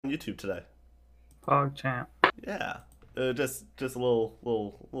On YouTube today. PogChamp. Yeah, just a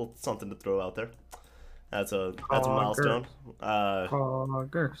little something to throw out there. That's a Poggers. milestone. Uh,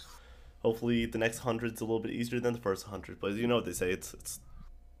 Poggers. Hopefully the next hundred's a little bit easier than the first hundred, but you know what they say, it's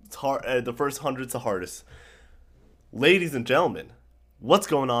hard. The first hundred's the hardest. Ladies and gentlemen, what's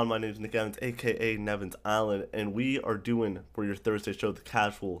going on? My name is Nick Evans, aka Nevins Island, and we are doing for your Thursday show the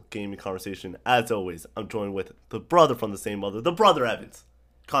casual gaming conversation. As always, I'm joined with the brother from the same mother, the brother Evans,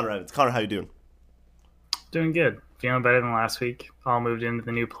 Connor Evans. Connor, how you doing? Doing good. Feeling better than last week. All moved into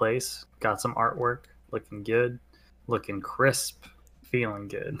the new place. Got some artwork. Looking good. Looking crisp. Feeling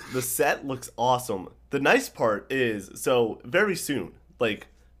good. The set looks awesome. The nice part is, so very soon, like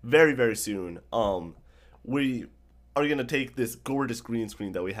very very soon, we are gonna take this gorgeous green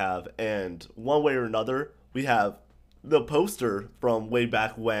screen that we have, and one way or another, we have the poster from way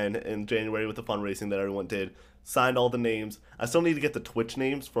back when in January with the fundraising that everyone did. Signed all the names. I still need to get the Twitch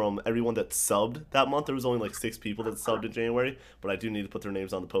names from everyone that subbed that month. There was only like 6 people that subbed in January, but I do need to put their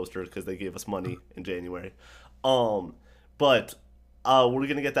names on the poster because they gave us money in January. Um, but we're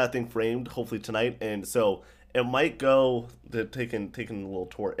gonna get that thing framed hopefully tonight, and so it might go to taking a little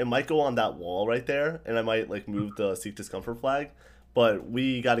tour. It might go on that wall right there, and I might like move the Seek Discomfort flag, but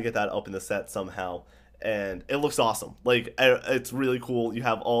we got to get that up in the set somehow. And it looks awesome. Like it's really cool. You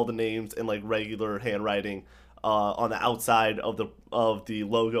have all the names in like regular handwriting on the outside of the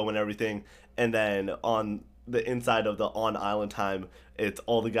logo and everything, and then on the inside of the on island time, it's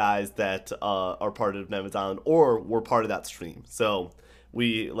all the guys that are part of Nevin's Island or were part of that stream. So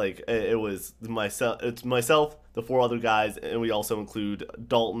we like it was myself. It's myself, the four other guys, and we also include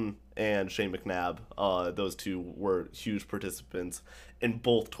Dalton and Shane McNabb. Those two were huge participants in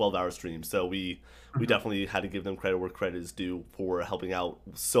both 12-hour streams. So we definitely had to give them credit where credit is due for helping out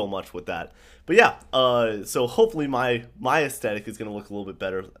so much with that. But yeah, so hopefully my aesthetic is gonna look a little bit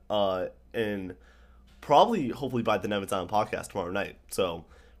better. And probably hopefully by the Nevins Island podcast tomorrow night. So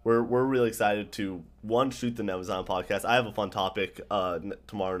we're really excited to one shoot the Nevins Island podcast. I have a fun topic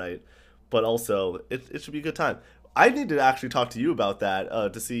tomorrow night, but also it should be a good time. I need to actually talk to you about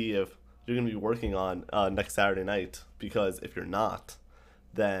that to see if you're gonna be working on next Saturday night, because if you're not,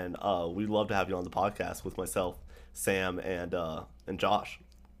 then we'd love to have you on the podcast with myself, Sam, and Josh.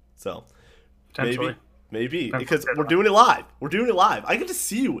 So maybe Potentially. maybe Depends what because we're schedule. doing it live. We're doing it live. I get to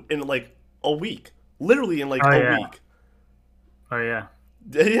see you in like a week, literally in like Oh a yeah. week. Oh yeah.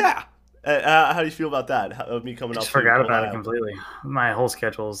 Yeah. How do you feel about that? Me coming I up just to forgot about it Ohio. completely. My whole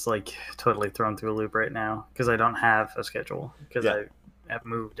schedule is like totally thrown through a loop right now because I don't have a schedule because Yeah, I have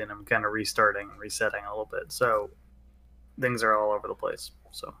moved and I'm kind of restarting, resetting a little bit. So things are all over the place.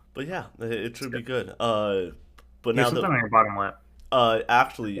 So but yeah, it it's should be good. good. But You have now something the on your bottom lip.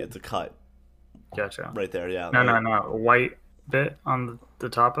 actually it's a cut Gotcha. right there. Yeah, No, no, no. A white bit on the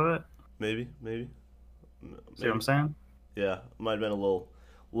top of it. maybe, See what I'm maybe. saying? Yeah, might have been a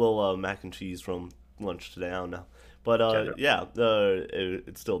little mac and cheese from lunch today. I don't know, but Gotcha. yeah,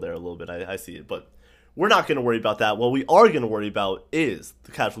 it's still there a little bit. I see it, but we're not going to worry about that. What we are going to worry about is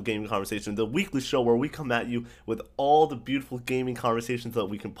the Casual Gaming Conversation, the weekly show where we come at you with all the beautiful gaming conversations that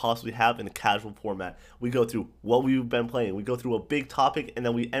we can possibly have in a casual format. We go through what we've been playing, we go through a big topic, and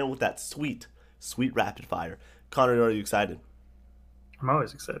then we end with that sweet rapid fire. Connor, are you excited? I'm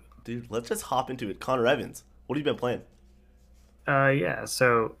always excited. Dude, let's just hop into it. Connor Evans, what have you been playing? Yeah.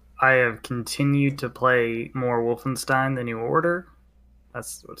 So I have continued to play more Wolfenstein: The New Order.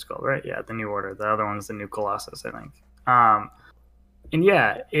 That's what it's called, right? Yeah, The New Order. The other one's The New Colossus, I think. And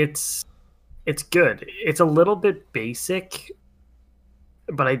yeah, it's good. It's a little bit basic,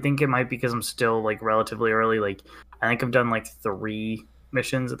 but I think it might be because I'm still like relatively early. Like I think I've done like 3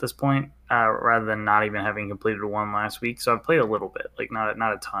 missions at this point, rather than not even having completed one last week. So I've played a little bit, like not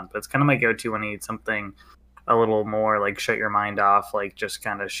a ton, but it's kind of my go-to when I need something a little more like shut your mind off, like just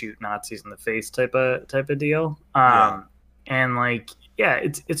kind of shoot Nazis in the face type of deal. Yeah, And like yeah,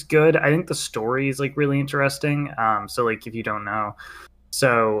 it's good. I think the story is like really interesting. So like if you don't know,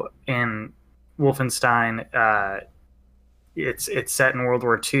 so in Wolfenstein, it's set in World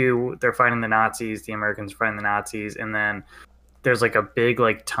War II. They're fighting the Nazis. The Americans are fighting the Nazis, and then there's like a big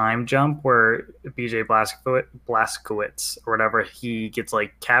like time jump where BJ Blazkowicz or whatever, he gets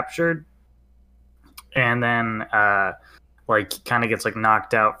like captured, and then like kind of gets like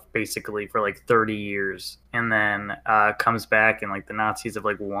knocked out basically for like 30 years, and then comes back, and like the Nazis have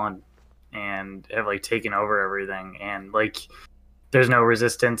like won and have like taken over everything, and like there's no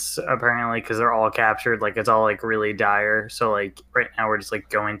resistance apparently because they're all captured. Like it's all like really dire. So like right now we're just like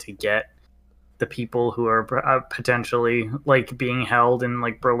going to get the people who are potentially like being held in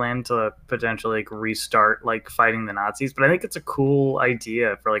like Berlin to potentially like restart like fighting the Nazis. But I think it's a cool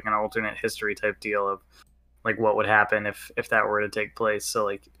idea for like an alternate history type deal of like what would happen if that were to take place. So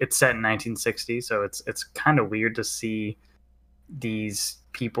like it's set in 1960, so it's kind of weird to see these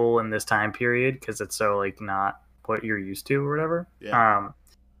people in this time period because it's so like not what you're used to or whatever. Yeah.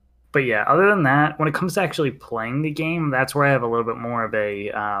 But yeah, other than that, when it comes to actually playing the game, that's where I have a little bit more of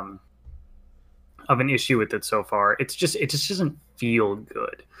an issue with it so far. It just doesn't feel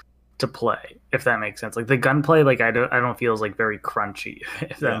good to play, if that makes sense. Like the gunplay, like I don't feel is like very crunchy,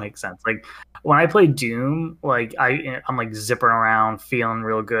 if that makes sense. Like when I play Doom, like I'm like zipping around, feeling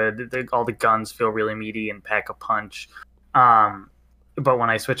real good. All the guns feel really meaty and pack a punch. But when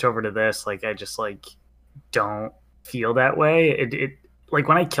I switch over to this, like I just like don't feel that way. It like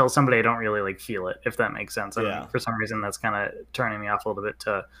when I kill somebody, I don't really like feel it, if that makes sense. And for some reason, that's kind of turning me off a little bit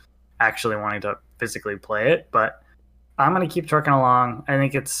to actually wanting to physically play it. But I'm gonna keep trucking along. I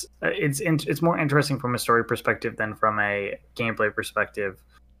think it's more interesting from a story perspective than from a gameplay perspective.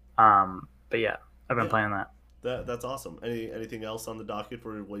 But yeah, I've been playing that. That's awesome. Anything else on the docket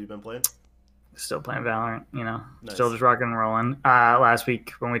for what you've been playing? Still playing Valorant, Nice. Still just rocking and rolling. Last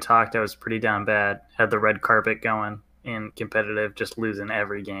week when we talked, I was pretty down bad. Had the red carpet going in competitive, just losing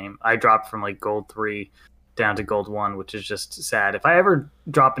every game. I dropped from like gold 3 down to gold 1, which is just sad. If I ever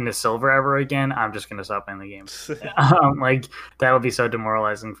drop into silver ever again, I'm just gonna stop playing the game. Like that would be so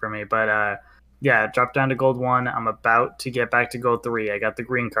demoralizing for me. But yeah, dropped down to gold 1. I'm about to get back to gold 3. I got the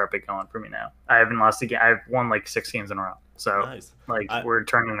green carpet going for me now. I haven't lost a game. I've won like 6 games in a row. So nice. We're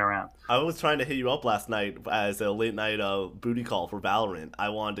turning around. I was trying to hit you up last night as a late night booty call for Valorant. I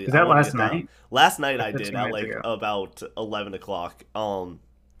wanted to. Is that last night? Last night I did at like about 11 o'clock.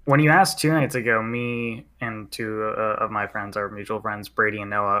 When you asked 2 nights ago, me and 2 of my friends, our mutual friends, Brady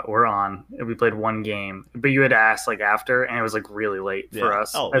and Noah, were on. We played 1 game, but you had asked like after, and it was like really late for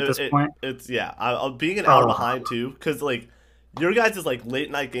us at this point. It's I'm being an hour behind too, because like your guys' is like late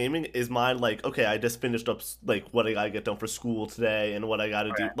night gaming is mine. Like okay, I just finished up like what I gotta get done for school today and what I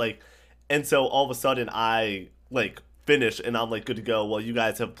gotta do. Like, and so all of a sudden I like finish and I'm like good to go. Well, you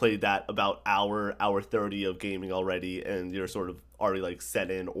guys have played that about hour 30 of gaming already, and you're sort of already like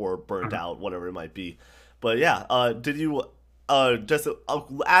set in or burnt out, whatever it might be. But yeah, did you just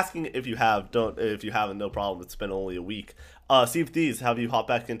asking if you haven't, no problem. It's been only a week. Sea of Thieves, have you hopped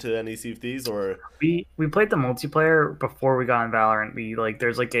back into any Sea of Thieves or? We played the multiplayer before we got on Valorant. We like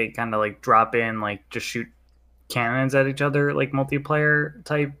there's like a kind of like drop in like just shoot cannons at each other like multiplayer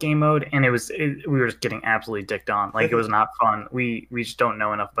type game mode, and we were just getting absolutely dicked on. Like it was not fun. We just don't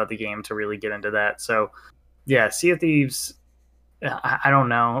know enough about the game to really get into that. So yeah, Sea of Thieves. I don't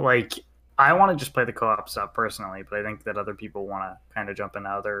know. Like I want to just play the co-op stuff personally, but I think that other people want to kind of jump into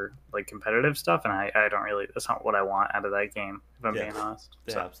other like competitive stuff, and I don't really. That's not what I want out of that game, if I'm being honest.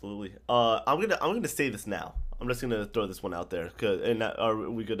 Yeah, absolutely. I'm gonna say this now. I'm just gonna throw this one out there. And are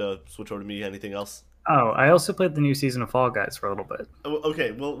we gonna switch over to me? Anything else? Oh, I also played the new season of Fall Guys for a little bit.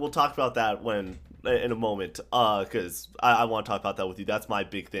 Okay, we'll talk about that in a moment. Because I want to talk about that with you. That's my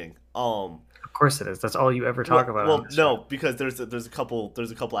big thing. Of course it is. That's all you ever talk about. Well, no, because there's a couple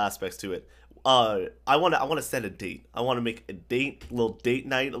aspects to it. I want to set a date. I want to make a little date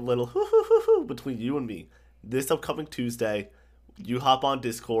night, a little between you and me. This upcoming Tuesday, you hop on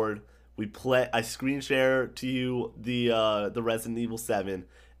Discord. We play. I screen share to you the Resident Evil 7,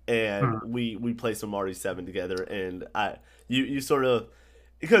 and we play some RE7 together. And you sort of,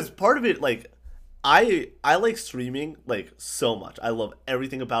 because part of it like. I like streaming like so much. I love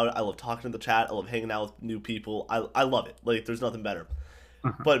everything about it. I love talking to the chat. I love hanging out with new people. I love it. Like there's nothing better.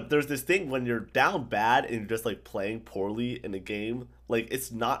 But there's this thing when you're down bad and you're just like playing poorly in a game, like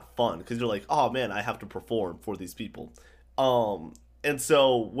it's not fun because you're like, oh man, I have to perform for these people. And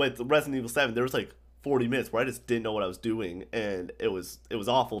so with Resident Evil 7, there was like 40 minutes where I just didn't know what I was doing, and it was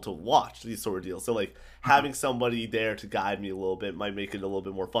awful to watch these sort of deals. So like having somebody there to guide me a little bit might make it a little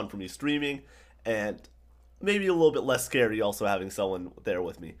bit more fun for me streaming. And maybe a little bit less scary also having someone there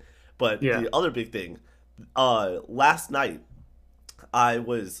with me. But the other big thing, last night I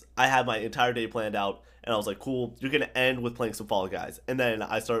had my entire day planned out, and I was like, cool, you're gonna end with playing some Fall Guys. And then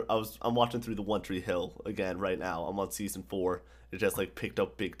I'm watching through the One Tree Hill again right now. I'm on season 4. It just like picked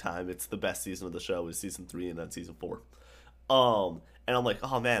up big time. It's the best season of the show is season 3 and then season 4. And I'm like,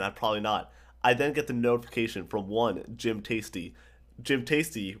 oh man, I'm probably not. I then get the notification from Jim Tasty. Jim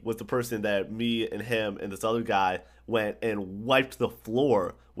Tasty was the person that me and him and this other guy went and wiped the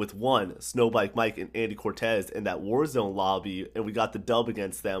floor with Snowbike Mike and Andy Cortez in that Warzone lobby, and we got the dub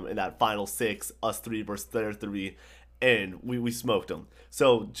against them in that final 6, us 3 versus their 3, and we smoked them.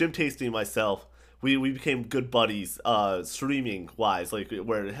 So Jim Tasty and myself, we became good buddies, streaming wise. Like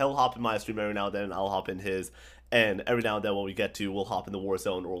where he'll hop in my stream every now and then, and I'll hop in his. And every now and then when we get to, we'll hop in the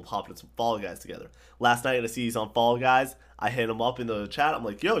Warzone or we'll hop into some Fall Guys together. Last night I see he's on Fall Guys. I hit him up in the chat. I'm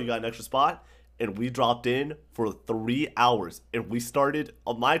like, yo, you got an extra spot? And we dropped in for 3 hours. And we started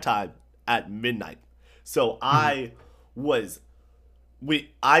on my time at midnight. So I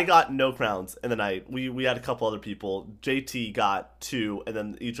got no crowns in the night. We had a couple other people. JT got 2, and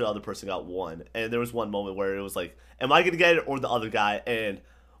then each other person got 1. And there was one moment where it was like, am I gonna get it or the other guy? And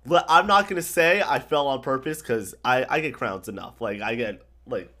I'm not gonna say I fell on purpose because I get crowns enough. Like I get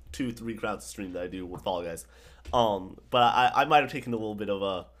like 2-3 crowns a stream that I do with Fall Guys. But I might have taken a little bit of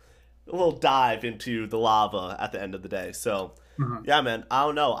a little dive into the lava at the end of the day. So yeah, man, I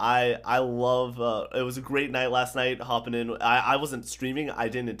don't know. I love. It was a great night last night. Hopping in, I wasn't streaming. I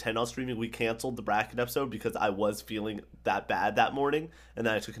didn't intend on streaming. We canceled the bracket episode because I was feeling that bad that morning, and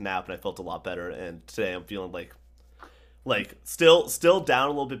then I took a nap and I felt a lot better. And today I'm feeling like still down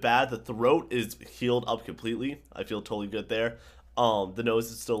a little bit bad. The throat is healed up completely. I feel totally good there. The nose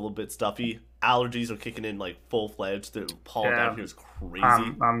is still a little bit stuffy. Allergies are kicking in like full fledged. The pollen down here is crazy.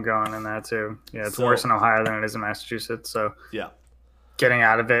 I'm going in that too. Yeah, it's worse in Ohio than it is in Massachusetts. So yeah, getting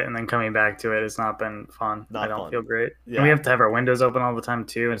out of it and then coming back to it has not been fun. I don't feel great. Yeah. And we have to have our windows open all the time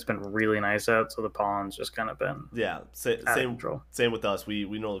too, and it's been really nice out, so the pollen's just kind of been same with us. We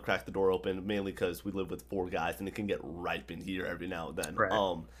normally crack the door open mainly because we live with 4 guys and it can get ripe in here every now and then.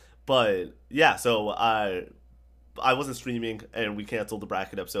 Right. But yeah, so I wasn't streaming and we canceled the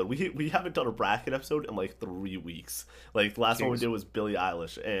bracket episode. We haven't done a bracket episode in like 3 weeks. Like the last one we did was Billie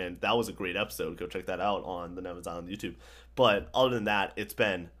Eilish, and that was a great episode. Go check that out on the Nevins on YouTube. But other than that,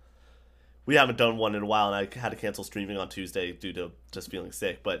 we haven't done one in a while, and I had to cancel streaming on Tuesday due to just feeling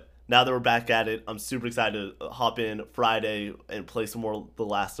sick. But now that we're back at it, I'm super excited to hop in Friday and play some more The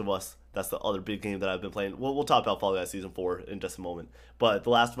Last of Us. That's the other big game that I've been playing. We'll talk about Fall Guys Season 4 in just a moment. But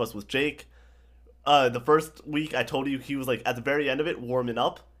The Last of Us with Jake. The first week I told you he was like at the very end of it warming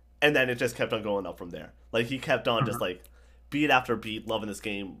up, and then it just kept on going up from there. Like he kept on just like beat after beat, loving this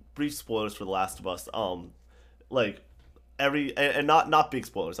game. Brief spoilers for The Last of Us. Like every and not big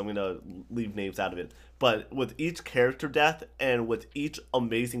spoilers. I'm gonna leave names out of it. But with each character death and with each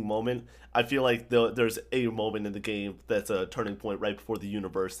amazing moment, I feel like there's a moment in the game that's a turning point right before the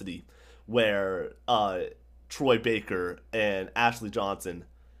university, where Troy Baker and Ashley Johnson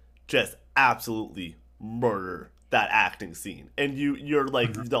just absolutely murder that acting scene, and you're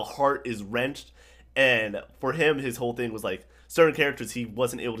like the heart is wrenched. And for him, his whole thing was like certain characters he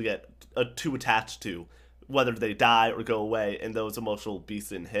wasn't able to get too attached to, whether they die or go away, and those emotional beats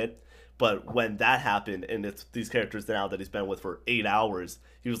didn't hit. But when that happened, and it's these characters now that he's been with for 8 hours,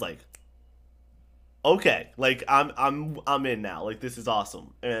 he was like, okay, like I'm in now, like this is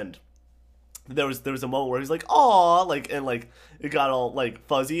awesome. And there was a moment where he's like, "Aw," like, and like it got all like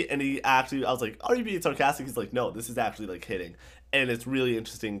fuzzy, and I was like, "Are you being sarcastic?" He's like, "No, this is actually like hitting," and it's really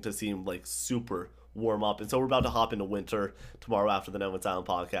interesting to see him like super warm up. And so we're about to hop into winter tomorrow after the Nevins Island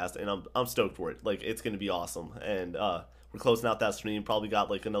podcast, and I'm stoked for it. Like it's gonna be awesome, and we're closing out that stream. Probably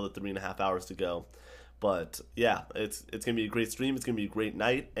got like another 3.5 hours to go, but yeah, it's gonna be a great stream. It's gonna be a great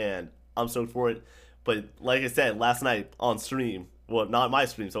night, and I'm stoked for it. But like I said last night on stream, well, not my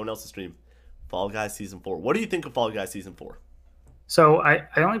stream, someone else's stream. Fall Guys Season 4. What do you think of Fall Guys Season 4? So I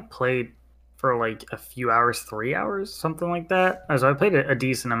only played for like a few hours, 3 hours, something like that. So I played a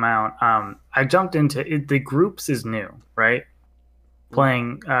decent amount. I jumped into it. The groups is new, right?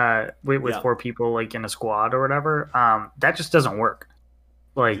 Playing with 4 people like in a squad or whatever. That just doesn't work.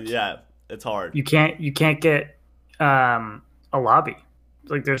 Like yeah, it's hard. You can't get a lobby.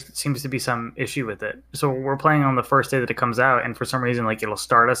 Like there seems to be some issue with it. So we're playing on the first day that it comes out, and for some reason like it'll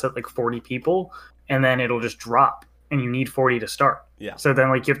start us at like 40 people, and then it'll just drop, and you need 40 to start. Yeah. So then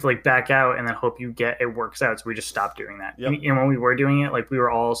like you have to like back out and then hope it works out. So we just stopped doing that. Yep. And when we were doing it, like we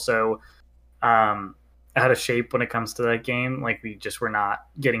were all so out of shape when it comes to that game. Like we just were not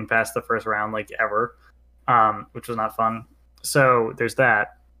getting past the first round like ever, which was not fun. So there's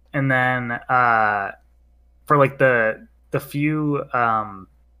that. And then for like the few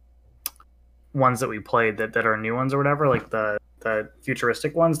ones that we played that are new ones or whatever, like the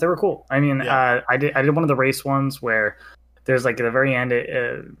futuristic ones, they were cool. I mean, yeah. I did one of the race ones where there's like at the very end,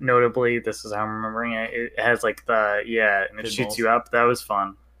 notably, this is how I'm remembering it. It has like and it shoots you up. That was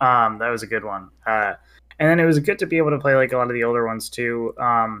fun. That was a good one. And then it was good to be able to play like a lot of the older ones too.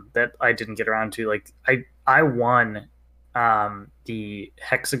 That I didn't get around to. Like I won the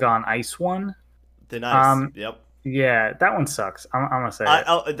Hexagon Ice one. The nice. Yep. Yeah, that one sucks. I'm gonna say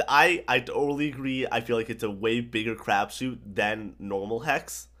I totally agree. I feel like it's a way bigger crapshoot than normal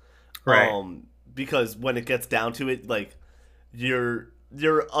Hex. Right. because when it gets down to it, like your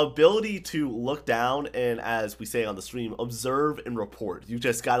ability to look down and, as we say on the stream, observe and report. You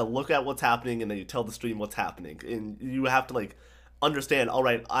just got to look at what's happening and then you tell the stream what's happening, and you have to like understand. All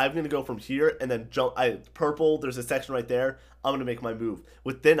right, I'm gonna go from here and then jump. Purple. There's a section right there. I'm gonna make my move.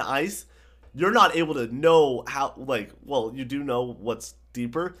 With thin ice, you're not able to know how. Like, well, you do know what's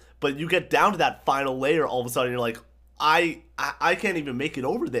deeper, but you get down to that final layer. All of a sudden, you're like, I can't even make it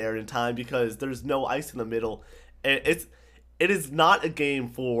over there in time because there's no ice in the middle. And it is not a game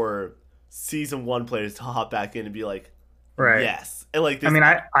for season 1 players to hop back in and be like, Right. yes. And like this, I mean,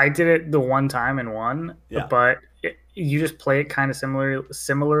 I did it the one time and won, Yeah. but you just play it kind of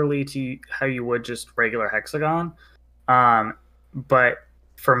similarly to how you would just regular Hexagon. But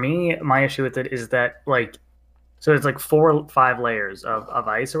for me, my issue with it is that like, so it's like 4 or 5 layers of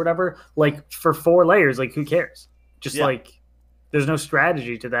ice or whatever. Like for 4 layers, like who cares? Just Yeah. like there's no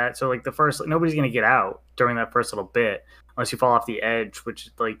strategy to that. So like the first, nobody's gonna get out during that first little bit unless you fall off the edge, which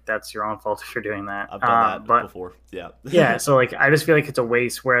like that's your own fault if you're doing that. I've done that But before. Yeah. yeah, so like I just feel like it's a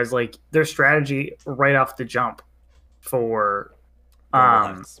waste. Whereas like their strategy right off the jump for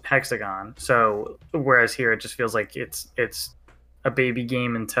Hexagon. So whereas here it just feels like it's a baby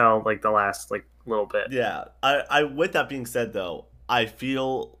game until like the last like little bit. Yeah. I with that being said though, I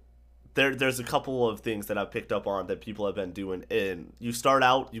feel there's a couple of things that I've picked up on that people have been doing. And you start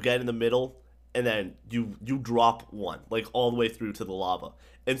out, you get in the middle, and then you drop one like all the way through to the lava.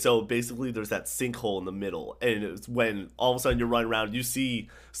 And so basically there's that sinkhole in the middle, and it's when all of a sudden you're running around, you see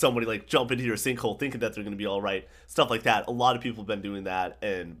somebody like jump into your sinkhole thinking that they're going to be all right, stuff like that. A lot of people have been doing that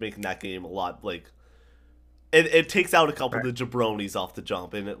and making that game a lot like it takes out a couple of the jabronis off the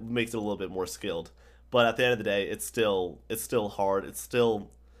jump, and it makes it a little bit more skilled. But at the end of the day, it's still hard. It's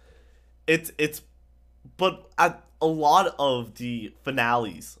but at a lot of the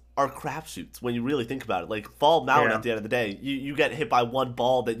finales are crapshoots when you really think about it. Like Fall Mountain, at the end of the day, you get hit by one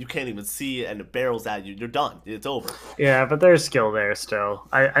ball that you can't even see and it barrels at you. You're done. It's over. Yeah, but there's skill there still.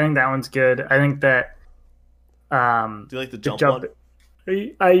 I think that one's good. I think that Do you like the jump one?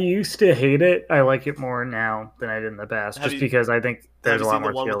 I used to hate it. I like it more now than I did in the past, because I think there's a lot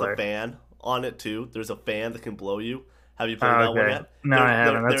more skill there. Have you seen the one with the fan on it too? There's a fan that can blow you. Have you played that one yet? No, I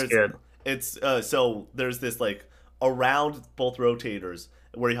haven't. That's good. It's so there's this like around both rotators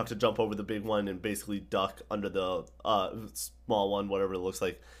where you have to jump over the big one and basically duck under the small one, whatever it looks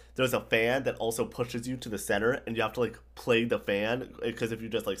like. There's a fan that also pushes you to the center, and you have to like play the fan, because if you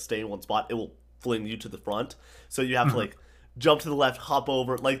just like stay in one spot, it will fling you to the front. So you have to like jump to the left, hop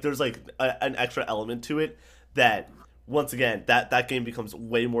over. Like there's like an extra element to it that, once again, that game becomes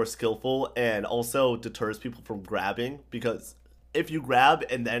way more skillful and also deters people from grabbing, because if you grab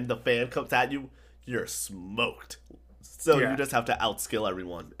and then the fan comes at you, you're smoked. So you just have to outskill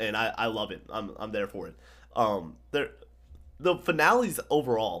everyone, and I love it. I'm there for it. The finales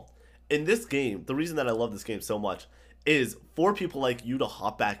overall in this game, the reason that I love this game so much is for people like you to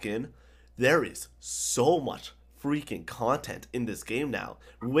hop back in. There is so much freaking content in this game now.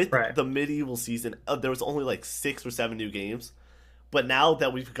 With the medieval season, there was only like 6 or 7 new games, but now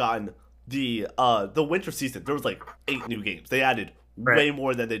that we've gotten the winter season, there was like 8 new games. They added way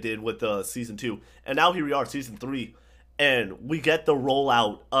more than they did with season 2, and now here we are, season 3, and we get the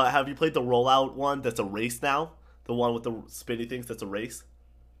rollout. Have you played the rollout one? That's a race now. The one with the spinny things. That's a race.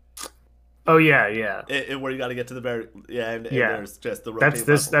 Oh yeah. Where you got to get to the very and there's just the rotating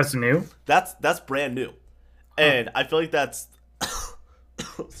that's new. That's brand new, and I feel like that's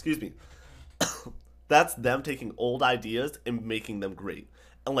excuse me. That's them taking old ideas and making them great,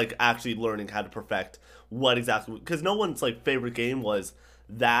 and like actually learning how to perfect what exactly, because no one's like favorite game was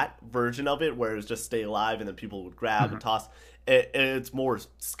that version of it where it was just stay alive and then people would grab and toss. It's more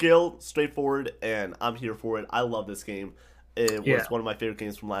skill, straightforward, and I'm here for it. I love this game. It was one of my favorite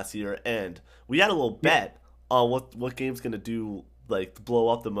games from last year, and we had a little bet on what game's gonna do like blow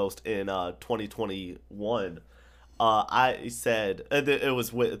up the most in 2021. I said it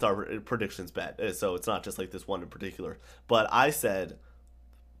was with our predictions bet, so it's not just like this one in particular. But I said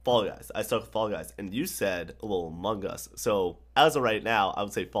Fall Guys. I stuck with Fall Guys, and you said a little Among Us. So as of right now, I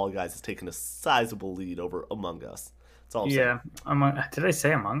would say Fall Guys has taken a sizable lead over Among Us. That's all I'm saying. Did I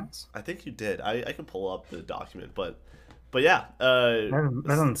say Among Us? I think you did. I can pull up the document, but yeah. That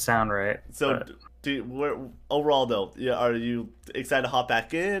doesn't sound right. So, overall though, are you excited to hop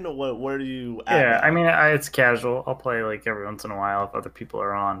back in? Or where do you at now? I mean, it's casual. I'll play like every once in a while if other people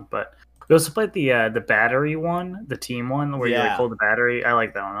are on, but we also played the battery one, the team one, where you like hold the battery. I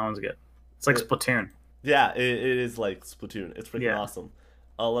like that one. That one's good. It's like Splatoon. Yeah, it is like Splatoon. It's freaking awesome.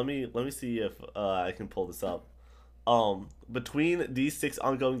 Let me see if I can pull this up. Between these 6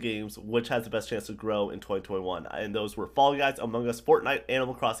 ongoing games, which has the best chance to grow in 2021? And those were Fall Guys, Among Us, Fortnite,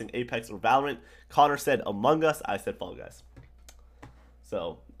 Animal Crossing, Apex, or Valorant. Connor said Among Us. I said Fall Guys.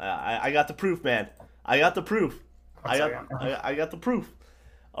 So I got the proof, man. I got the proof. I got the proof.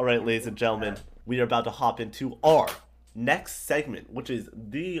 All right, ladies and gentlemen, we are about to hop into our next segment, which is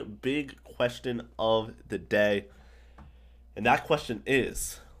the big question of the day. And that question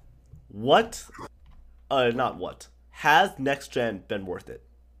is, not what, has next gen been worth it?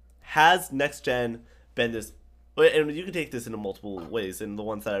 Has next gen been this, and you can take this into multiple ways, and the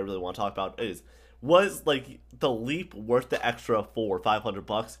ones that I really want to talk about is, was like the leap worth the extra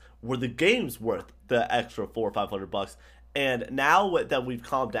 $400-500? Were the games worth the extra $400-500? And now that we've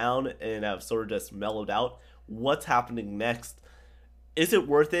calmed down and have sort of just mellowed out, what's happening next? Is it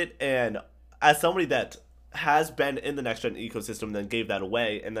worth it? And as somebody that has been in the next gen ecosystem, then gave that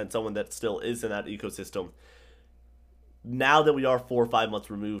away, and then someone that still is in that ecosystem, now that we are 4 or 5 months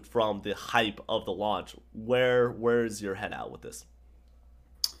removed from the hype of the launch, where's your head out with this?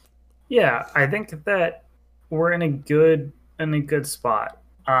 Yeah, I think that we're in a good spot.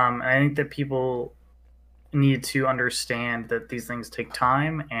 I think that people need to understand that these things take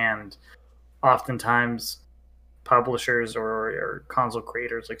time, and oftentimes publishers or console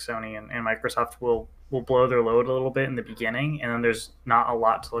creators like Sony and Microsoft will blow their load a little bit in the beginning, and then there's not a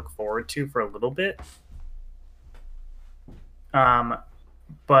lot to look forward to for a little bit.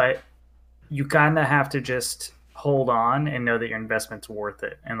 But you kind of have to just hold on and know that your investment's worth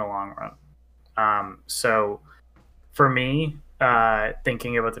it in the long run. So for me,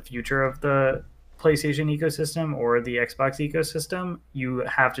 thinking about the future of the PlayStation ecosystem or the Xbox ecosystem, you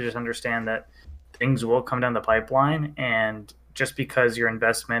have to just understand that things will come down the pipeline, and just because your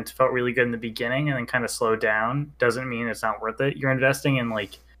investment felt really good in the beginning and then kind of slowed down doesn't mean it's not worth it. You're investing in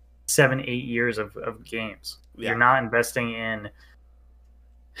like 7-8 years of games. Yeah. You're not investing in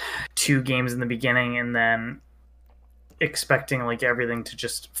 2 games in the beginning and then expecting like everything to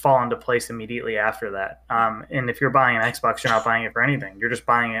just fall into place immediately after that. And if you're buying an Xbox, you're not buying it for anything. You're just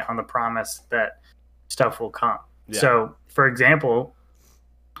buying it on the promise that stuff will come. Yeah. So, for example,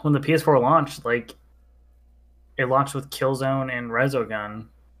 when the PS4 launched, like, it launched with Killzone and Resogun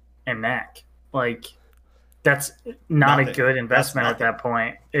and Knack. Like, that's not a good investment at that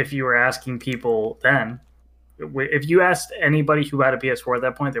point. If you were asking people then, if you asked anybody who had a PS4 at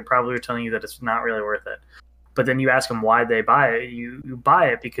that point, they probably were telling you that it's not really worth it. But then you ask them why they buy it. You buy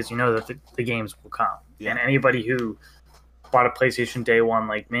it because you know that the games will come. Yeah. And anybody who bought a PlayStation day one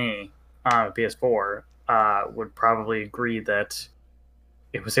like me on a PS4 would probably agree that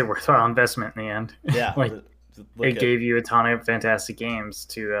it was a worthwhile investment in the end. Yeah, like it gave you a ton of fantastic games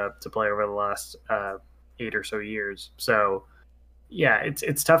to play over the last 8 or so years. So yeah,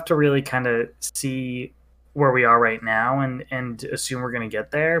 it's tough to really kind of see where we are right now and assume we're going to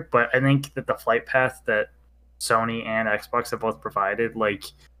get there. But I think that the flight path that Sony and Xbox have both provided, like,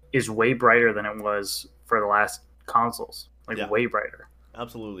 is way brighter than it was for the last consoles. Like, yeah. Way brighter.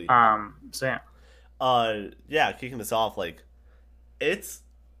 Absolutely. So yeah. Kicking this off, like, it's,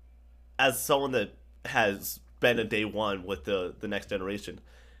 as someone that has been a day one with the next generation,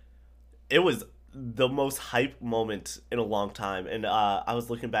 it was the most hype moment in a long time. And I was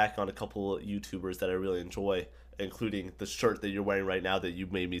looking back on a couple of YouTubers that I really enjoy, including the shirt that you're wearing right now that you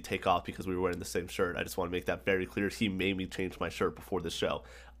made me take off because we were wearing the same shirt. I just want to make that very clear. He made me change my shirt before the show.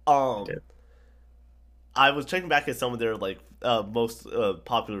 I was checking back at some of their like most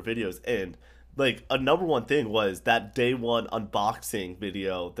popular videos, and like a number one thing was that day one unboxing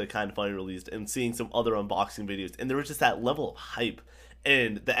video that Kind of Funny released, and seeing some other unboxing videos, and there was just that level of hype.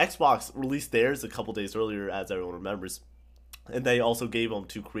 And the Xbox released theirs a couple days earlier, as everyone remembers, and they also gave them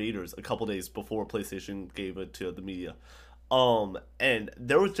to creators a couple days before PlayStation gave it to the media. And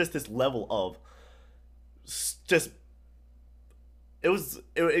there was just this level of just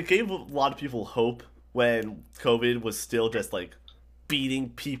it gave a lot of people hope when COVID was still just like beating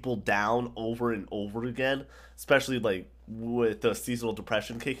people down over and over again, especially like with the seasonal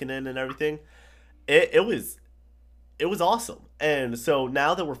depression kicking in and everything. It was awesome. And so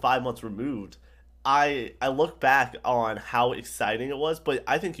now that we're 5 months removed, I look back on how exciting it was, but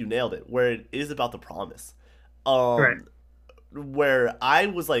I think you nailed it, where it is about the promise. Right. Where I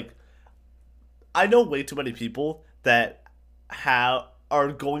was like, I know way too many people that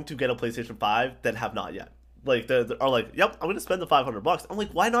are going to get a PlayStation 5 that have not yet. Like, they are like, yep, I'm going to spend the $500. I'm like,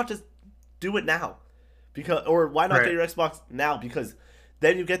 why not just do it now? Or why not get your Xbox now? Because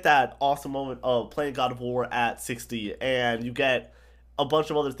then you get that awesome moment of playing God of War at 60, and you get a bunch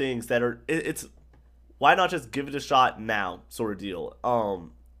of other things that are, it's, why not just give it a shot now, sort of deal.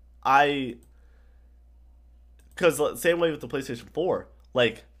 because same way with the PlayStation 4,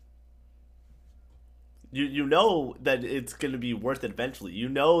 like you know that it's going to be worth it eventually. You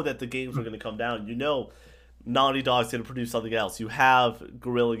know that the games are going to come down. You know Naughty Dog's going to produce something else. You have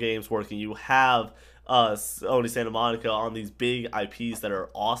Guerrilla Games working. You have Sony Santa Monica on these big IPs that are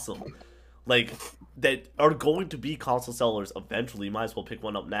awesome, like that are going to be console sellers eventually. You might as well pick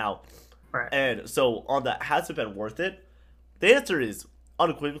one up now. Right. And so on that, has it been worth it? The answer is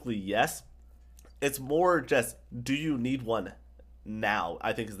unequivocally yes. It's more just, do you need one now?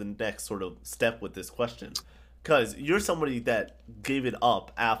 I think is the next sort of step with this question. Because you're somebody that gave it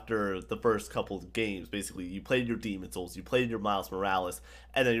up after the first couple of games. Basically, you played your Demon Souls, you played your Miles Morales,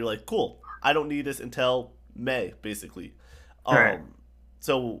 and then you're like, cool, I don't need this until May, basically. Right.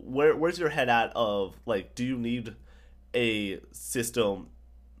 So where's your head at of, like, do you need a system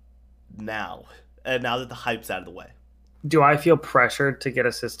now? And now that the hype's out of the way. Do I feel pressured to get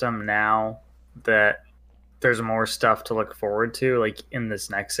a system now that there's more stuff to look forward to, like, in this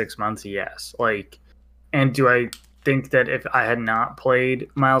next 6 months? Yes. Like, and do I think that if I had not played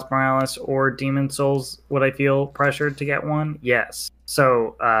Miles Morales or Demon Souls, would I feel pressured to get one? Yes.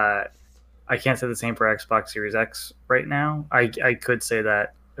 So I can't say the same for Xbox Series X right now. I could say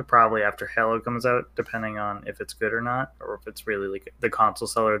that probably after Halo comes out, depending on if it's good or not, or if it's really like the console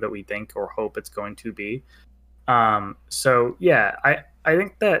seller that we think or hope it's going to be. So yeah, I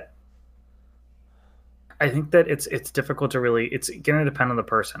think that it's difficult to really. It's going to depend on the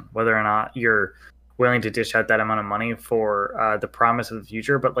person whether or not you're willing to dish out that amount of money for the promise of the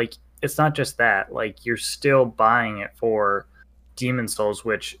future. But like, it's not just that. Like, you're still buying it for Demon Souls,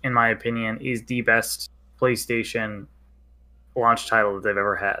 which in my opinion is the best PlayStation launch title that they've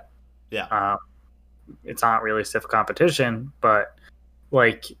ever had. Yeah. It's not really stiff competition, but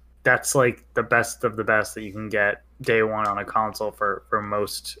like, that's like the best of the best that you can get day one on a console for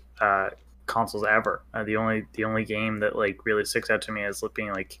most consoles ever. The only game that like really sticks out to me as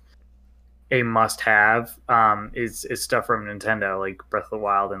being like a must-have is stuff from Nintendo, like Breath of the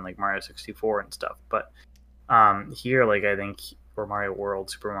Wild and like Mario 64 and stuff. But here, like, I think, or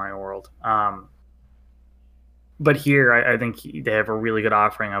Super Mario World. But here, I think they have a really good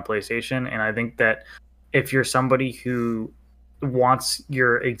offering on PlayStation, and I think that if you're somebody who wants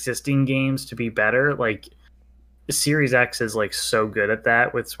your existing games to be better, like, Series X is like so good at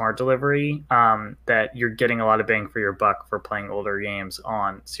that with smart delivery that you're getting a lot of bang for your buck for playing older games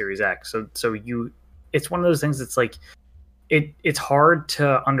on Series X. So it's one of those things that's like it's hard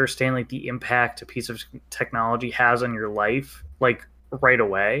to understand like the impact a piece of technology has on your life like right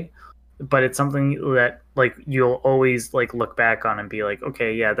away, but it's something that like you'll always like look back on and be like,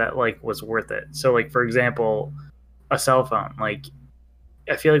 okay, yeah, that like was worth it. So like, for example, a cell phone, like,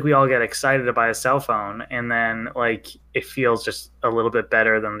 I feel like we all get excited to buy a cell phone and then like it feels just a little bit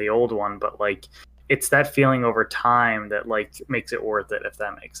better than the old one, but like it's that feeling over time that like makes it worth it, if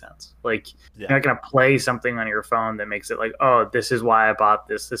that makes sense. Like, you're not going to play something on your phone that makes it like, oh, this is why I bought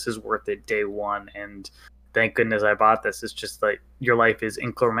this. This is worth it day one. And thank goodness I bought this. It's just like your life is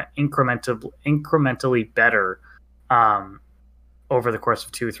incrementally better over the course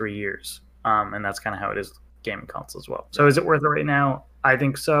of 2 or 3 years. And that's kind of how it is gaming console as well. So is it worth it right now? I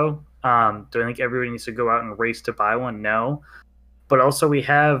think so. Do I think everybody needs to go out and race to buy one? No. But also we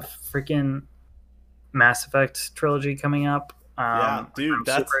have freaking Mass Effect trilogy coming up. Yeah, dude, I'm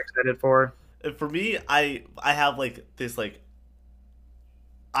that's super excited for. For me, I have like this like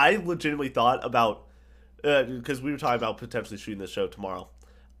I legitimately thought about because we were talking about potentially shooting this show tomorrow.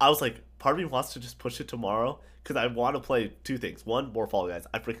 I was like, part of me wants to just push it tomorrow because I want to play 2 things. 1, more Fall Guys.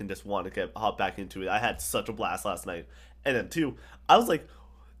 I freaking just want to hop back into it. I had such a blast last night. And then 2, I was like,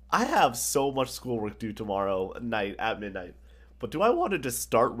 I have so much schoolwork due tomorrow night at midnight. But do I want to just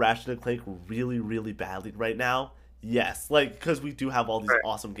start Ratchet & Clank really, really badly right now? Yes. Like, because we do have all these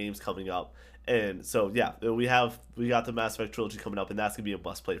awesome games coming up. And so, yeah, we got the Mass Effect trilogy coming up, and that's going to be a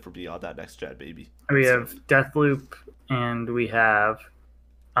must play for me on that next gen, baby. We have Deathloop, and we have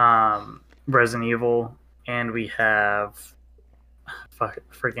Resident Evil, and we have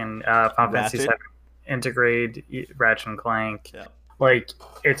freaking Final Fantasy VII Integrate, Ratchet and Clank. Yeah. Like,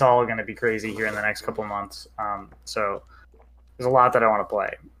 it's all going to be crazy here in the next couple months. So there's a lot that I want to play.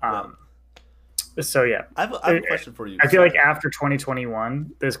 So yeah, I have a question for you. I feel like after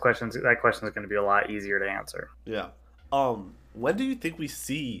 2021, that question is going to be a lot easier to answer. Yeah. When do you think we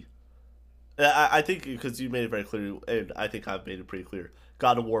see? I think because you made it very clear, and I think I've made it pretty clear.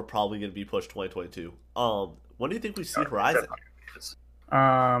 God of War probably going to be pushed 2022. When do you think we see Horizon?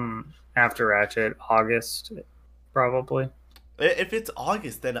 After Ratchet, August, probably. If it's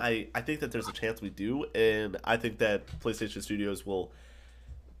August, then I think that there's a chance we do, and I think that PlayStation Studios will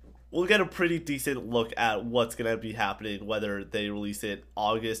we'll get a pretty decent look at what's gonna be happening, whether they release it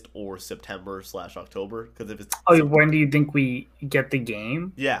August or September/October. Because if it's Oh, when do you think we get the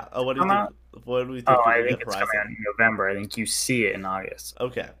game? yeah, what do you Come think? out? What do we Oh, think we I think get it's coming Horizon? out in November. I think you see it in August.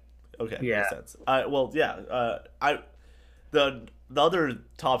 Okay, okay, Yeah. makes sense. Well, yeah. I the other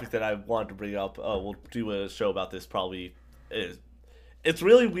topic that I wanted to bring up, we'll do a show about this probably. Is it's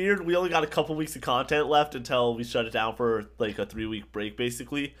really weird. We only got a couple weeks of content left until we shut it down for like a 3 week break,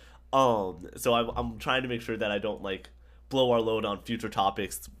 basically. So I'm trying to make sure that I don't like blow our load on future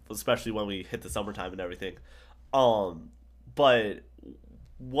topics, especially when we hit the summertime and everything. But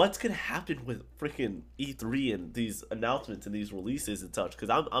what's gonna happen with freaking E3 and these announcements and these releases and such? Because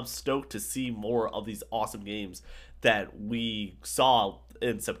I'm stoked to see more of these awesome games that we saw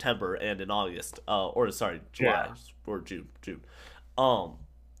in September and in August, or sorry, July or June. Um,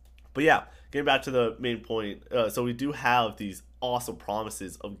 but yeah, getting back to the main point, so we do have these awesome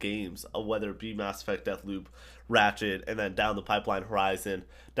promises of games, whether it be Mass Effect, Deathloop, Ratchet, and then down the pipeline Horizon,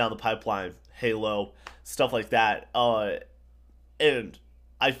 down the pipeline Halo, stuff like that. And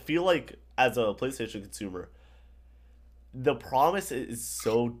I feel like as a PlayStation consumer, the promise is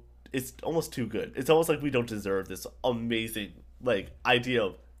so it's almost too good. It's almost like we don't deserve this amazing like idea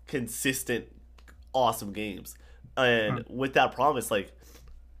of consistent awesome games. And with that promise, like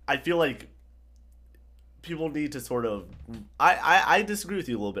I feel like people need to sort of I disagree with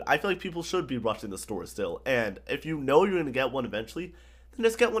you a little bit. I feel like people should be rushing the store still. And if you know you're gonna get one eventually, then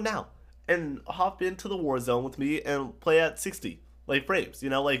just get one now. And hop into the Warzone with me and play at 60 like frames. You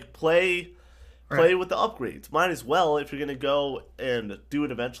know, like play with the upgrades. Might as well if you're gonna go and do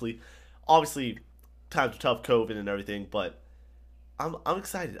it eventually. Obviously, times are tough, COVID and everything, but I'm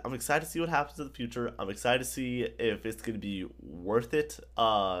excited. I'm excited to see what happens in the future. I'm excited to see if it's gonna be worth it.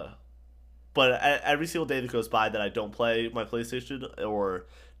 But every single day that goes by that I don't play my PlayStation or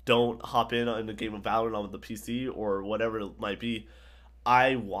don't hop in a game of Valorant on the PC or whatever it might be,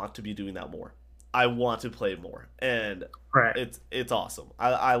 I want to be doing that more. I want to play more, and it's awesome.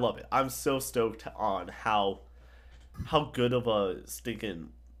 I love it. I'm so stoked on how good of a stinking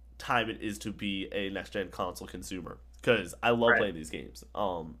time it is to be a next gen console consumer because I love playing these games.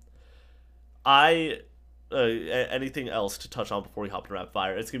 I anything else to touch on before we hop into rapid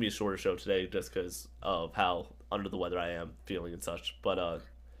fire? It's gonna be a shorter show today just because of how under the weather I am feeling and such. But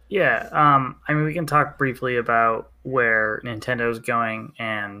yeah, I mean, we can talk briefly about where Nintendo's going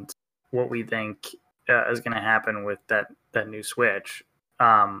and what we think is going to happen with that new Switch.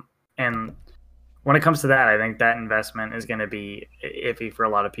 And when it comes to that, I think that investment is going to be iffy for a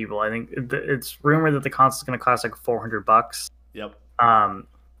lot of people. I think it's rumored that the console is going to cost like $400. Yep.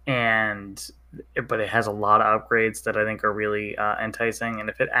 But it has a lot of upgrades that I think are really enticing. And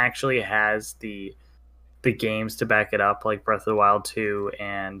if it actually has the games to back it up, like Breath of the Wild 2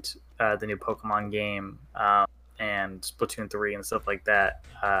 and the new Pokemon game and Splatoon 3 and stuff like that,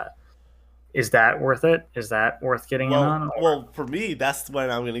 is that worth it? Is that worth getting in on? Or? Well, for me, that's when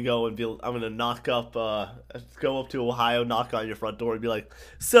I'm gonna go and I'm gonna go up to Ohio, knock on your front door, and be like,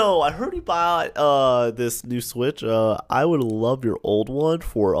 "So I heard you bought this new Switch. I would love your old one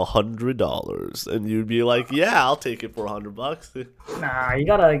for $100." And you'd be like, "Yeah, I'll take it for $100." Nah, you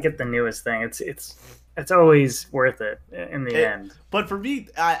gotta get the newest thing. It's always worth it in the end. But for me,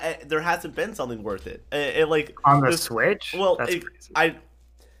 there hasn't been something worth it. Like on the Switch. Well,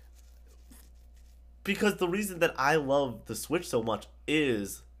 because the reason that I love the Switch so much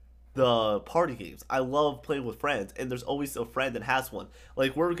is the party games. I love playing with friends, and there's always a friend that has one.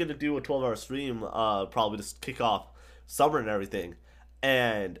 Like, we're going to do a 12-hour stream probably to kick off summer and everything,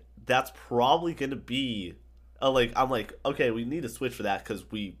 and that's probably going to be, I'm like, okay, we need a Switch for that because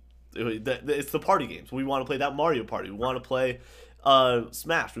it's the party games. We want to play that Mario Party. We want to play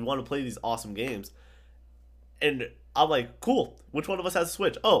Smash. We want to play these awesome games. And I'm like, cool. Which one of us has a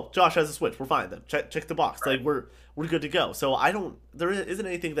Switch? Oh, Josh has a Switch. We're fine then. Check the box. Like we're good to go. So there isn't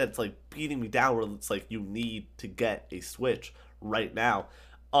anything that's like beating me down where it's like you need to get a Switch right now.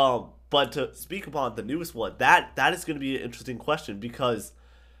 But to speak upon the newest one, that is going to be an interesting question because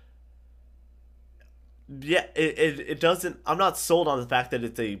yeah, it doesn't. I'm not sold on the fact that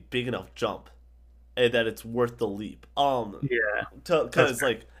it's a big enough jump and that it's worth the leap. Yeah. Because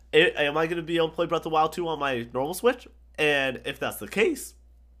like. Am I going to be able to play Breath of the Wild 2 on my normal Switch? And if that's the case,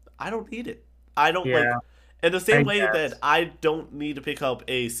 I don't need it. I don't like in the same way that I don't need to pick up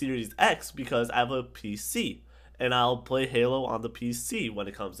a Series X because I have a PC and I'll play Halo on the PC when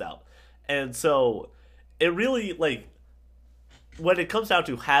it comes out. And so it really like when it comes down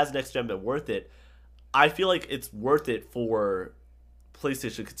to has next gen been worth it, I feel like it's worth it for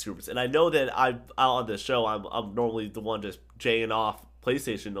PlayStation consumers. And I know that I'm out on this show, I'm normally the one just jaying off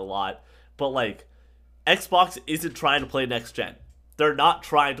PlayStation a lot, but like Xbox isn't trying to play next gen. They're not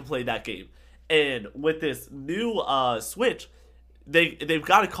trying to play that game. And with this new Switch, they've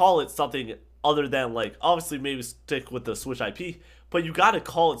got to call it something other than like obviously maybe stick with the Switch IP, but you got to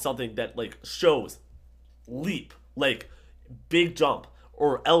call it something that like shows leap, like big jump,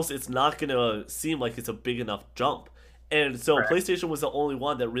 or else it's not gonna seem like it's a big enough jump. And so Right. PlayStation was the only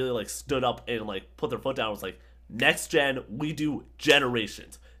one that really like stood up and like put their foot down. And was like, next gen, we do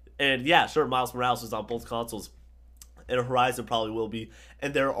generations. And yeah, sure, Miles Morales is on both consoles, and Horizon probably will be,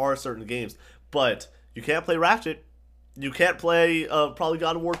 and there are certain games, but you can't play Ratchet, you can't play probably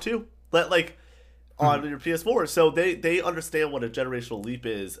God of War 2, like on your PS4. So they understand what a generational leap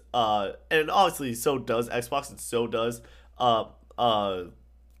is, and obviously so does Xbox and so does uh uh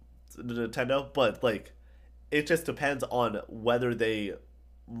Nintendo, but like it just depends on whether they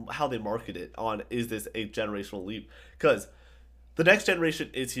how they market it on is this a generational leap, because the next generation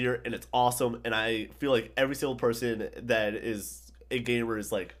is here and it's awesome, and I feel like every single person that is a gamer is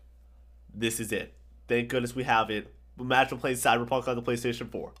like, this is it, thank goodness we have it. Imagine playing Cyberpunk on the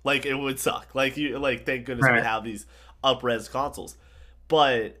PlayStation 4, like it would suck, like you like thank goodness we Right. have these up-res consoles.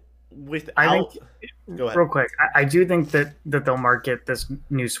 But I without, think, go ahead. real quick, I do think that they'll market this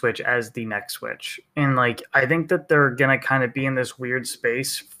new Switch as the next Switch, and like I think that they're gonna kind of be in this weird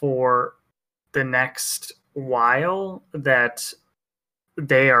space for the next while, that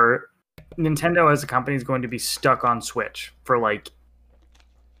they are Nintendo as a company is going to be stuck on Switch for like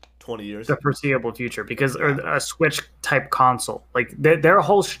 20 years. the foreseeable future, because or Yeah. a Switch type console, like their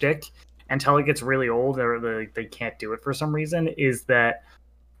whole shtick until it gets really old or they can't do it for some reason, is that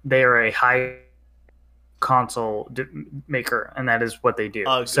they are a high console maker, and that is what they do.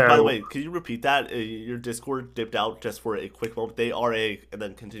 So By the way, can you repeat that? Your Discord dipped out just for a quick moment. They are a, and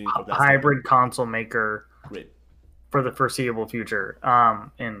then continue from that statement. hybrid console maker Great. for the foreseeable future.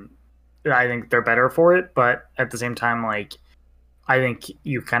 And I think they're better for it, but at the same time, like I think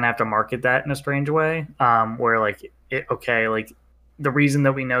you kind of have to market that in a strange way, where like okay, like the reason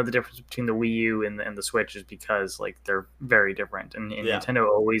that we know the difference between the Wii U and the Switch is because like they're very different, and Yeah. Nintendo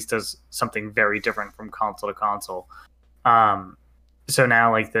always does something very different from console to console. So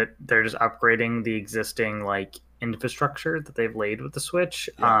now like that they're just upgrading the existing like infrastructure that they've laid with the Switch.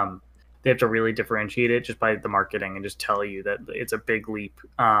 Yeah. They have to really differentiate it just by the marketing and just tell you that it's a big leap.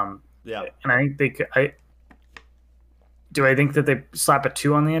 Yeah. And I think I think that they slap a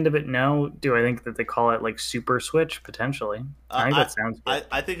 2 on the end of it? No. Do I think that they call it like Super Switch? Potentially. I think that sounds good.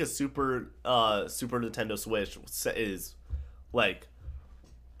 I think a Super Nintendo Switch is like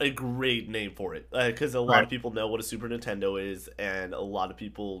a great name for it, because a lot Right. of people know what a Super Nintendo is, and a lot of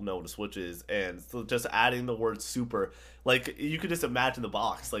people know what a Switch is, and so just adding the word Super, like you could just imagine the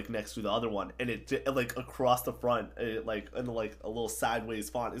box like next to the other one, and it like across the front, like in like a little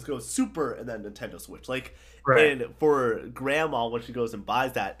sideways font, it goes Super and then Nintendo Switch, like. Right. And for grandma, when she goes and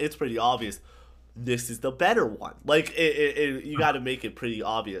buys that, it's pretty obvious this is the better one. Like you got to make it pretty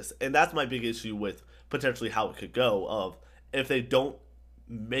obvious, and that's my big issue with potentially how it could go. Of if they don't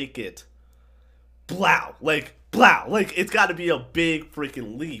make it blow, like it's got to be a big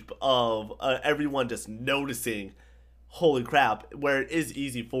freaking leap of everyone just noticing. Holy crap! Where it is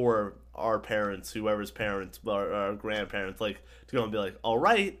easy for our parents, whoever's parents, our grandparents, like to go and be like, all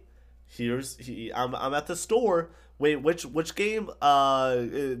right. I'm at the store. Wait, which game?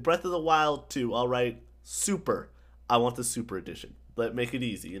 Breath of the Wild 2. All right, Super. I want the Super edition. Let make it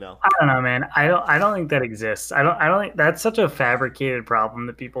easy, you know. I don't know, man. I don't think that exists. I don't think that's such a fabricated problem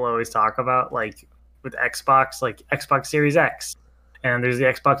that people always talk about, like with Xbox, like Xbox Series X. And there's the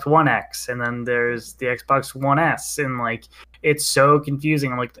Xbox One X, and then there's the Xbox One S, and like it's so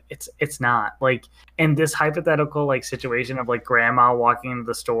confusing. I'm like, it's not like in this hypothetical like situation of like grandma walking into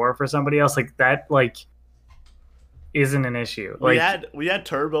the store for somebody else, like that like isn't an issue. We Like had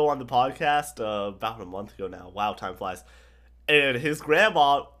Turbo on the podcast about a month ago now. Wow, time flies. And his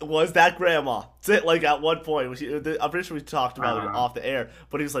grandma was that grandma. Like at one point, I'm pretty sure we talked about it off the air.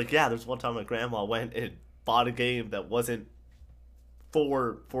 But he was like, "Yeah, there's one time my grandma went and bought a game that wasn't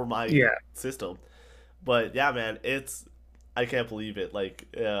for my system." But yeah, man, I can't believe it. Like,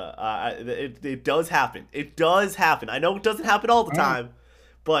 it does happen. It does happen. I know it doesn't happen all the time,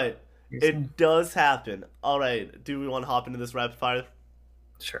 but it does happen. All right, do we want to hop into this rapid fire?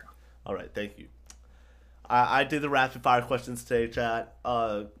 Sure. All right, thank you. I did the rapid fire questions today, chat.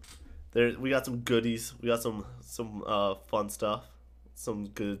 We got some goodies. We got some fun stuff, some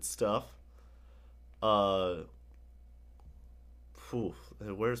good stuff.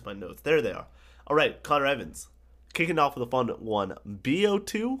 Where's my notes? There they are. All right, Connor Evans, kicking off with a fun one.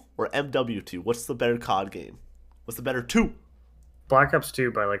 BO2 or MW2? What's the better COD game? What's the better two? Black Ops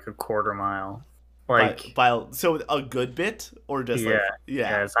 2 by like a quarter mile. By Like, so a good bit, or just yeah, like yeah,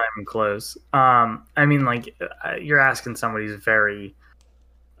 yeah, it's not even close. I mean, like, you're asking somebody who's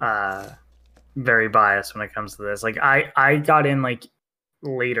uh, very biased when it comes to this. Like, I got in like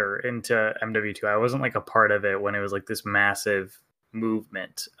later into MW2. I wasn't like a part of it when it was like this massive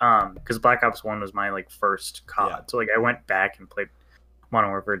movement. Because Black Ops 1 was my like first COD. Yeah. So like I went back and played Modern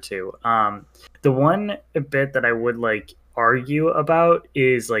Warfare 2. The one bit that I would like argue about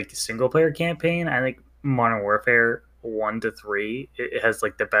is like single player campaign. I think Modern Warfare 1 to 3 it has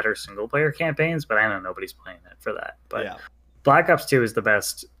like the better single player campaigns, but I know nobody's playing it for that. But yeah. Black Ops 2 is the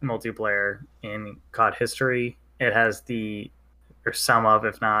best multiplayer in COD history. It has or some of,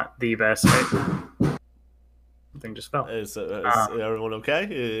 if not the best. Something just fell. Is everyone okay?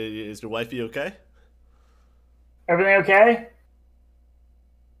 Is your wifey okay? Everything okay?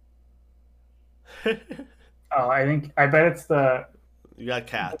 Oh, I bet it's the You got did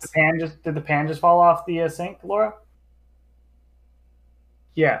the cats. pan just fall off the sink, Laura?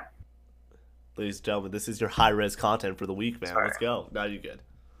 Yeah. Ladies and gentlemen, this is your high res content for the week, man. Sorry. Let's go. Now you're good.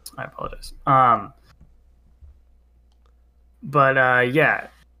 I apologize. But yeah.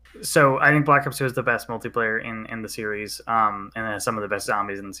 So I think Black Ops 2 is the best multiplayer in the series. And it has some of the best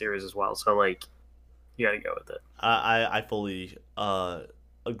zombies in the series as well. So like, you got to go with it. I fully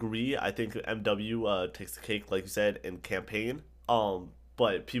agree. I think MW takes the cake, like you said, in campaign.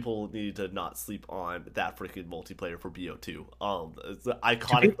 But people need to not sleep on that freaking multiplayer for BO2. It's the Do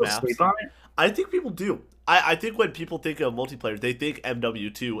iconic people maps. sleep on it? I think people do. I think when people think of multiplayer, they think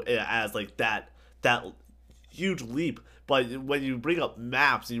MW2 as like that huge leap. But when you bring up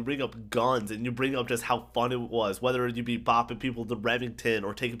maps, and you bring up guns, and you bring up just how fun it was, whether you be bopping people to Remington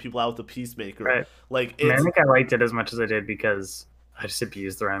or taking people out with the Peacemaker, Right. like I mean, I it's think I liked it as much as I did because I just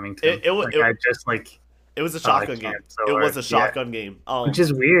abused the Remington. Like I just like it was a I shotgun game. can't so It was hard. a shotgun game. Which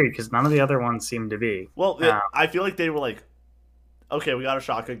is weird because none of the other ones seem to be. Well, Um, I feel like they were like, okay, we got a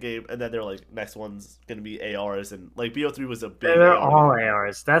shotgun game, and then they're like, next one's gonna be ARs, and like BO3 was a big. they're AR all game.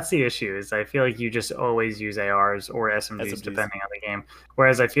 ARs. That's the issue. Is I feel like you just always use ARs or SMGs, SMGs. depending on the game.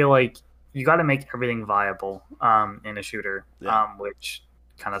 Whereas I feel like you got to make everything viable in a shooter, Yeah. which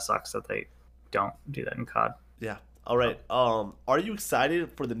kind of sucks that they don't do that in COD. Yeah. All right. Are you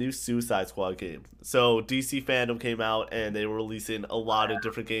excited for the new Suicide Squad game? So DC Fandom came out and they were releasing a lot of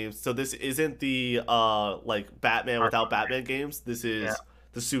different games. So this isn't the like Batman without Batman games. This is Yeah.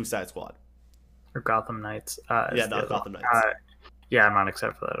 the Suicide Squad. Or Gotham Knights. Yeah, not Gotham Knights. Yeah, I'm not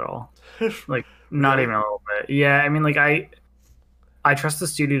excited for that at all. Like, not Really? even a little bit. Yeah, I mean, like, I trust the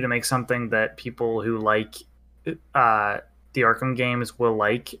studio to make something that people who like the Arkham games will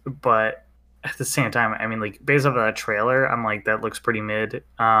like, but at the same time, I mean, like, based off of that trailer, I'm like, that looks pretty mid.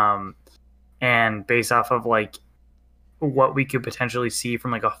 And based off of like what we could potentially see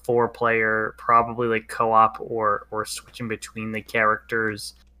from like a 4-player, probably like co-op or switching between the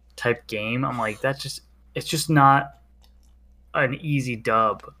characters type game, I'm like, it's just not an easy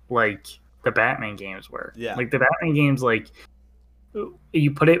dub like the Batman games were. Yeah. Like the Batman games, like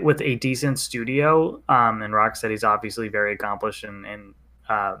you put it with a decent studio, and Rocksteady's obviously very accomplished and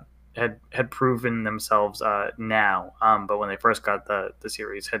had proven themselves now. But when they first got the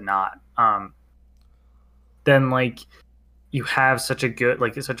series, had not. Then like you have such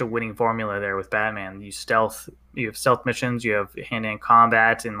a winning formula there with Batman. You have stealth missions, you have hand-to-hand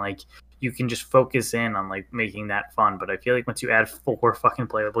combat, and like you can just focus in on like making that fun. But I feel like once you add 4 fucking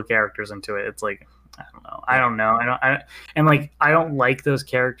playable characters into it, it's like I don't know. And like I don't like those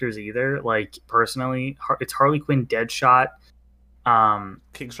characters either. Like personally, it's Harley Quinn, Deadshot,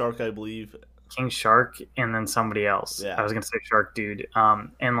 King Shark, I believe. King Shark, and then somebody else. Yeah. I was gonna say Shark Dude.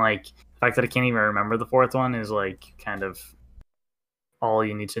 And like the fact that I can't even remember the 4th one is like kind of all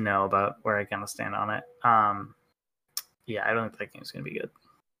you need to know about where I kind of stand on it. Yeah, I don't think that game's gonna be good.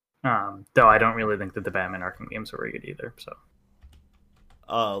 Though I don't really think that the Batman Arkham games are very good either.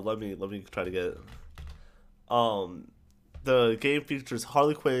 So Let me try to get it. The game features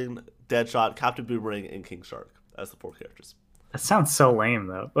Harley Quinn, Deadshot, Captain Boomerang, and King Shark as the 4 characters. that sounds so lame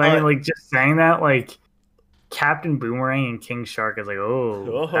though. I mean, like just saying that, like Captain Boomerang and King Shark is like,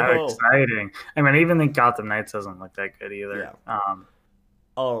 oh, how exciting. I mean, I even think Gotham Knights doesn't look that good either.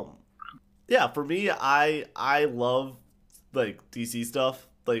 Yeah. Yeah, for me, I love like DC stuff.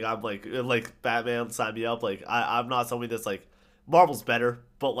 Like I'm like Batman, sign me up. Like I'm not somebody that's like Marvel's better,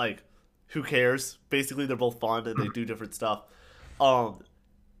 but like who cares? Basically, they're both fun and they do different stuff.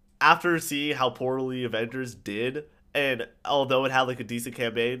 After seeing how poorly Avengers did, and although it had like a decent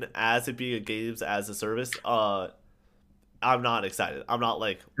campaign, as it being a games as a service, I'm not excited. I'm not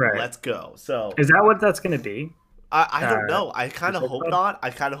like, Right. let's go. So is that what that's gonna be? I don't Uh, know. I kind of Suicide hope Squad? not. I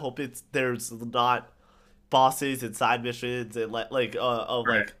kind of hope there's not bosses and side missions and of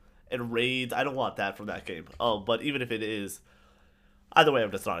Right. like and raids. I don't want that from that game. But even if it is, either way,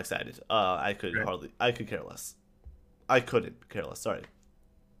 I'm just not excited. Right. I could care less. I couldn't care less. Sorry.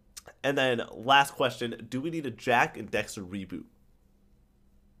 And then last question: do we need a Jack and Dexter reboot?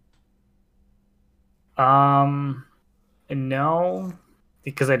 Um, no,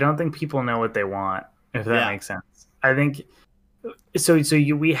 because I don't think people know what they want, if that Yeah, makes sense. I think so.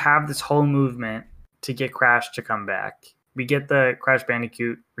 We have this whole movement to get Crash to come back. We get the Crash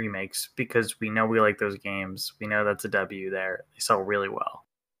Bandicoot remakes because we know we like those games. We know that's a W there. They sell really well.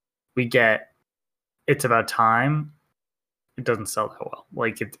 We get It's About Time. It doesn't sell that well.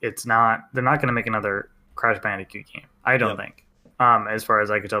 Like it's not. They're not going to make another Crash Bandicoot game. I don't yep. think. As far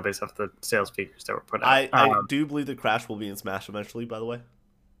as I could tell based off the sales figures that were put out. I do believe that Crash will be in Smash eventually. By the way,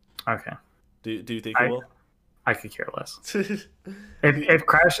 Okay. do you think it I will? I could care less. If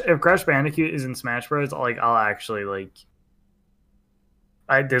Crash Bandicoot is in Smash Bros, like I'll actually like.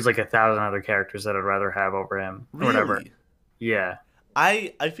 There's like 1,000 other characters that I'd rather have over him or whatever. Really? Yeah.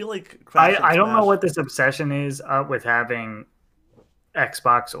 I feel like Crash and I don't know Smash. what this obsession is with having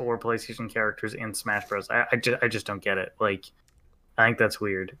Xbox or PlayStation characters in Smash Bros. I just don't get it. Like I think that's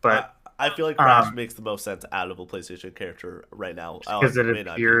weird, I, but I feel like Crash makes the most sense out of a PlayStation character right now. because it May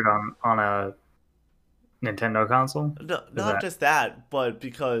not be. appeared on a Nintendo console. No, Is not that just that, but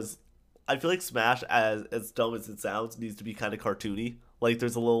because I feel like Smash, as dumb as it sounds, needs to be kind of cartoony. Like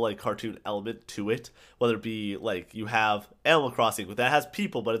there's a little like cartoon element to it, whether it be like you have Animal Crossing, but that has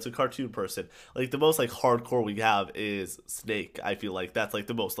people, but it's a cartoon person. Like the most like hardcore we have is Snake. I feel like that's like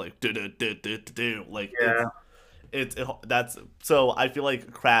the most like do do do do do like yeah? that's so I feel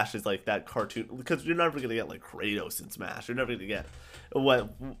like Crash is like that cartoon because you're never gonna get like Kratos in Smash. You're never gonna get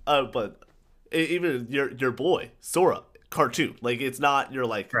what, but even your boy Sora cartoon. Like it's not your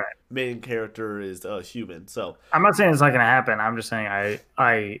like Right. main character is a human. So I'm not saying it's not going to happen. I'm just saying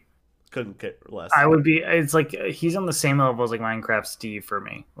couldn't care less. I would be. It's like he's on the same level as like Minecraft Steve for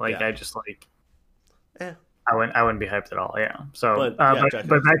me. Like Yeah. I just like Eh. I wouldn't be hyped at all. Yeah. So, But yeah, Jack and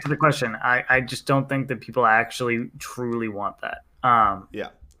but Dexter. back to the question, I just don't think that people actually truly want that. Yeah.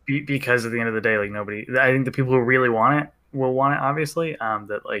 Because at the end of the day, like nobody. I think the people who really want it will want it. Obviously,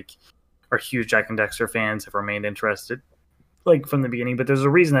 that like are huge Jack and Dexter fans have remained interested like from the beginning. But there's a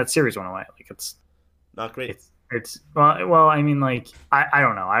reason that series went away. Like Not great. well. I mean, like I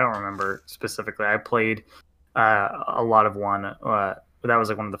don't know. I don't remember specifically. I played a lot of one. That was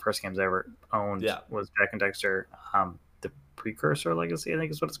like one of the first games I ever owned. Yeah. Was Jack and Dexter, the Precursor Legacy, I think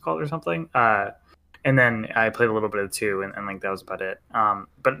is what it's called or something. And then I played a little bit of two, and like that was about it.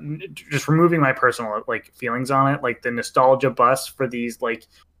 But just removing my personal like feelings on it, like the nostalgia bus for these like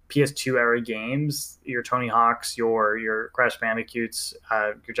PS2 era games, your Tony Hawks, your Crash Bandicoots,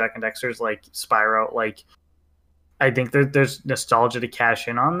 your Jack and Dexters, like Spyro, like I think there's nostalgia to cash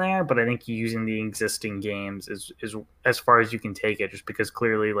in on there, but I think using the existing games is as far as you can take it, just because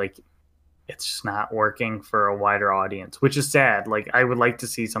clearly like it's just not working for a wider audience, which is sad. Like I would like to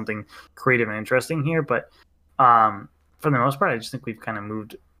see something creative and interesting here, but for the most part, I just think we've kind of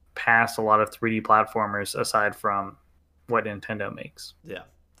moved past a lot of 3D platformers aside from what Nintendo makes. Yeah.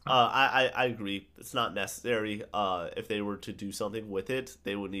 I agree. It's not necessary. If they were to do something with it,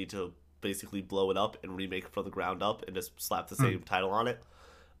 they would need to basically blow it up and remake it from the ground up and just slap the same title on it.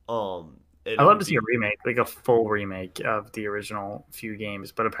 And I'd it love would to see a be remake, like a full remake of the original few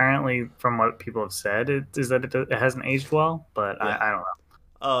games. But apparently, from what people have said, it hasn't aged well. But yeah. I don't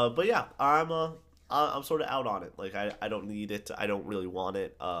know. But yeah, I'm sort of out on it. Like I don't need it. I don't really want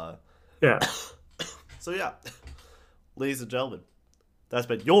it. Yeah, So yeah, ladies and gentlemen, that's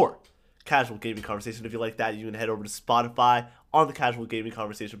been your casual gaming conversation. If you like that, you can head over to Spotify on the casual gaming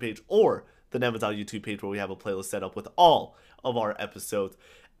conversation page or the Nemeton YouTube page where we have a playlist set up with all of our episodes.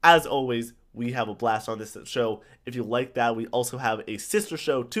 As always, we have a blast on this show. If you like that, we also have a sister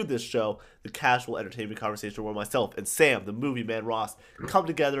show to this show, the Casual Entertainment Conversation, where myself and Sam, the movie man Ross, come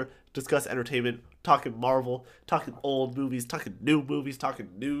together, discuss entertainment, talking Marvel, talking old movies, talking new movies, talking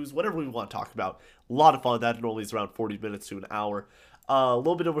news, whatever we want to talk about. A lot of fun. That normally is around 40 minutes to an hour. A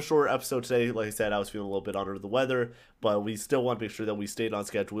little bit of a shorter episode today. Like I said, I was feeling a little bit under the weather, but we still want to make sure that we stayed on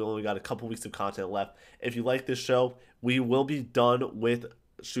schedule. We only got a couple weeks of content left. If you like this show, we will be done with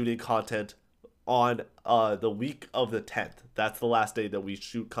shooting content on the week of the 10th. That's the last day that we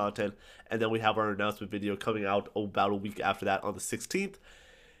shoot content, and then we have our announcement video coming out about a week after that on the 16th.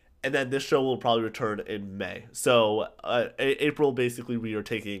 And then this show will probably return in May. So April, basically, we are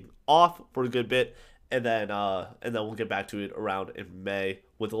taking off for a good bit. and then we'll get back to it around in May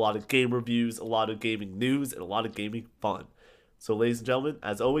with a lot of game reviews, a lot of gaming news, and a lot of gaming fun. So, ladies and gentlemen,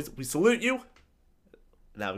 as always, we salute you.